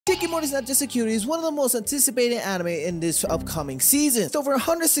Shikimori Not Just a Cutie is one of the most anticipated anime in this upcoming season, with over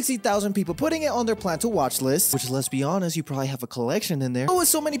 160,000 people putting it on their plan to watch list, which let's be honest, you probably have a collection in there. But with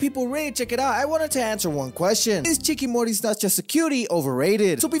so many people ready to check it out, I wanted to answer one question. Is Shikimori Not Just a Cutie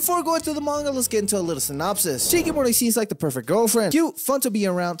overrated? So before going through the manga, let's get into a little synopsis. Shikimori seems like the perfect girlfriend. Cute, fun to be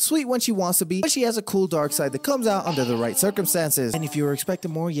around, sweet when she wants to be, but she has a cool dark side that comes out under the right circumstances. And if you were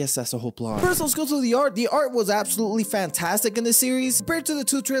expecting more, yes, that's the whole plot. First, let's go to the art. The art was absolutely fantastic in this series. Compared to the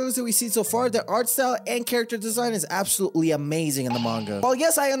two trailers that we've seen so far, the art style and character design is absolutely amazing in the manga. While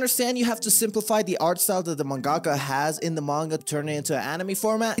yes, I understand you have to simplify the art style that the mangaka has in the manga to turn it into an anime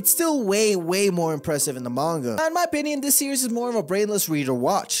format, it's still way more impressive in the manga. Now, in my opinion, this series is more of a brainless reader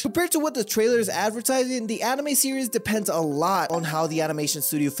watch. Compared to what the trailer is advertising, the anime series depends a lot on how the animation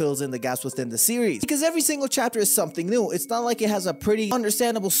studio fills in the gaps within the series, because every single chapter is something new. It's not like it has a pretty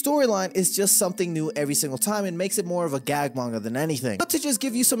understandable storyline, it's just something new every single time and makes it more of a gag manga than anything. But to just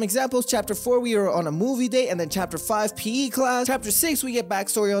give you some examples, chapter 4 we are on a movie date, and then chapter 5 PE class, chapter 6 we get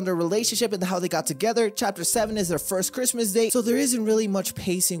backstory on their relationship and how they got together, chapter 7 is their first Christmas date, so there isn't really much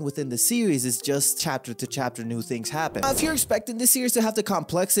pacing within the series, it's just chapter to chapter new things happen. Now, if you're expecting this series to have the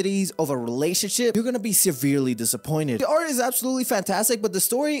complexities of a relationship, you're gonna be severely disappointed. The art is absolutely fantastic, but the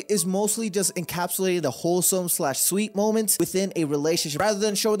story is mostly just encapsulating the wholesome / sweet moments within a relationship rather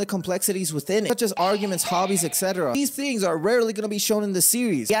than showing the complexities within it, such as arguments, hobbies, etc. These things are rarely gonna be shown in the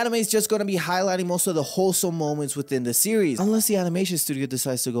series. The anime is just gonna be highlighting most of the wholesome moments within the series, unless the animation studio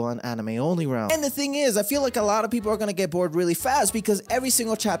decides to go on anime only route. And the thing is, I feel like a lot of people are gonna get bored really fast because every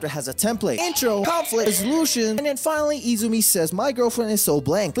single chapter has a template, intro, conflict, resolution, and then finally Izumi says, "My girlfriend is so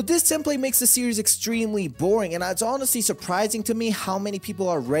blank." But this template makes the series extremely boring, and it's honestly surprising to me how many people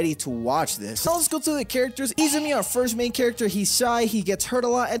are ready to watch this. Now let's go to the characters. Izumi, our first main character, he's shy, he gets hurt a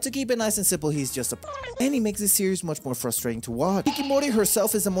lot, and to keep it nice and simple, he's just a and he makes this series much more frustrating to watch. Shikimori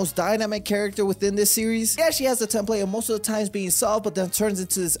herself is the most dynamic character within this series. Yeah, she has the template of most of the times being soft, but then turns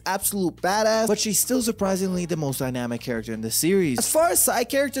into this absolute badass, but she's still surprisingly the most dynamic character in the series. As far as side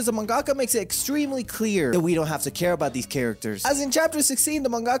characters, the mangaka makes it extremely clear that we don't have to care about these characters. As in chapter 16, the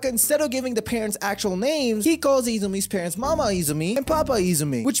mangaka, instead of giving the parents actual names, he calls Izumi's parents Mama Izumi and Papa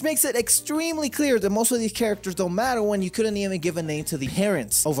Izumi, which makes it extremely clear that most of these characters don't matter when you couldn't even give a name to the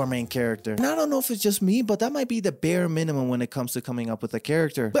parents of our main character. And I don't know if it's just me, but that might be the bare minimum when it comes to coming up with a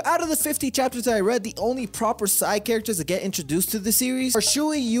character. But out of the 50 chapters that I read, the only proper side characters that get introduced to the series are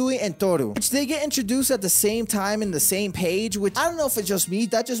Shui, Yui, and Toru, which they get introduced at the same time in the same page, which I don't know if it's just me,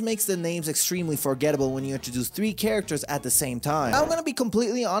 that just makes the names extremely forgettable when you introduce 3 characters at the same time. Now, I'm gonna be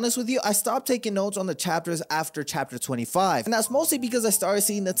completely honest with you, I stopped taking notes on the chapters after chapter 25, and that's mostly because I started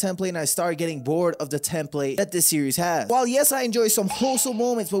seeing the template and I started getting bored of the template that this series has. While yes, I enjoy some wholesome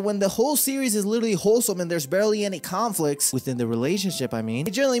moments, but when the whole series is literally wholesome and there's barely any conflicts within the relationship, I mean,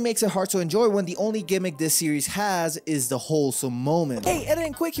 it generally makes it hard to enjoy when the only gimmick this series has is the wholesome moment. Hey,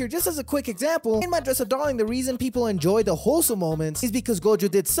 editing quick here, just as a quick example, in My Dress of Darling, the reason people enjoy the wholesome moments is because Gojo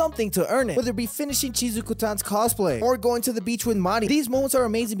did something to earn it, whether it be finishing Chizuku-tan's cosplay or going to the beach with Mari. These moments are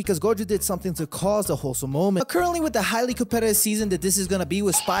amazing because Gojo did something to cause the wholesome moment. But currently, with the highly competitive season that this is gonna be,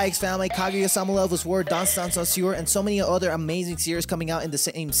 with Spy X Family, Kaguya-sama Loveless War, Dance Dance Danseur, and so many other amazing series coming out in the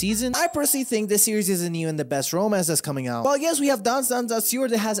same season, I personally think this series isn't even the best romance that's coming out. While yes, we have Dance Dance Danseur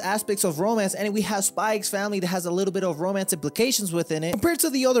that has aspects of romance, and we have Spy X Family that has a little bit of romance implications within it, compared to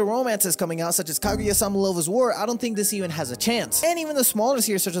the other romances coming out, such as Kaguya-sama Loveless War, I don't think this even has a chance. And even the smaller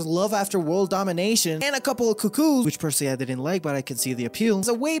series, such as Love After World Domination, and a couple of Cuckoos, which personally I didn't like, but I can see the appeal, has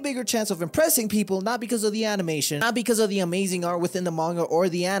a way bigger chance of impressing people, not because of the animation, not because of the amazing art within the manga or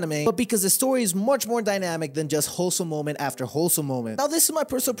the anime, but because the story is much more dynamic than just wholesome moment after wholesome moment. Now, this is my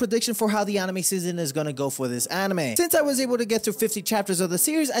personal prediction for how the anime season is gonna go for this anime. Since I was able to get through 50 chapters of the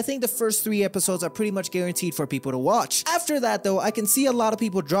series, I think the first 3 episodes are pretty much guaranteed for people to watch. After that though, I can see a lot of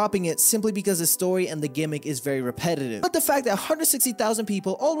people dropping it simply because the story and the gimmick is very repetitive. But the fact that 160,000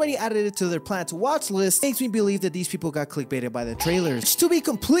 people already added it to their plan to watch list makes me believe that these people got clickbaited by the trailers. Which, to be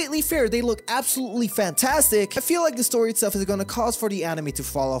completely fair, they look absolutely fantastic. I feel like the story itself is gonna cause for the anime to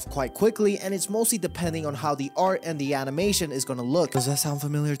fall off quite quickly, and it's mostly depending on how the art and the animation is gonna look. Does that sound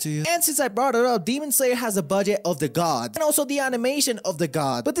familiar to you? And since I brought it up, Demon Slayer has a budget of the god, and also the animation of the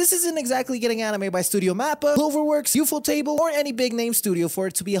god. But this isn't exactly getting anime by Studio Mappa, Cloverworks, Ufotable, or any big name studio for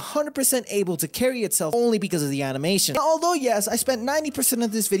it to be 100% able to carry itself only because of the animation. Now, although yes, I spent 90%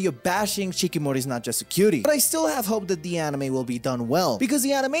 of this video bashing Shikimori's Not Just a Cutie, but I still have hope that the anime will be done well, because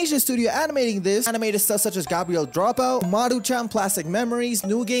the animation studio animating this animated stuff such as Gabriel Dropout, Maru-chan, Plastic Memories,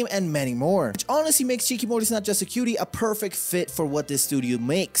 New Game, and many more, which honestly makes Shikimori's Not Just a Cutie a perfect fit for what this studio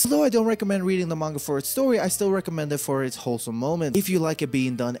makes. Although I don't recommend reading the manga for its story, I still recommend it for its wholesome moments. 10 if you like it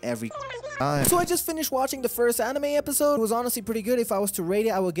being done every time. So I just finished watching the first anime episode. It was honestly pretty good. If I was to rate it,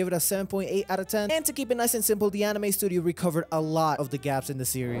 I would give it a 7.8 out of 10. And to keep it nice and simple, the anime studio recovered a lot of the gaps in the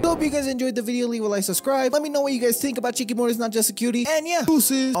series. So hope you guys enjoyed the video. Leave a like, subscribe. Let me know what you guys think about Shikimori is not just a cutie. And yeah,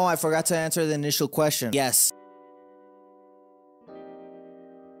 deuces. Oh, I forgot to answer the initial question. Yes,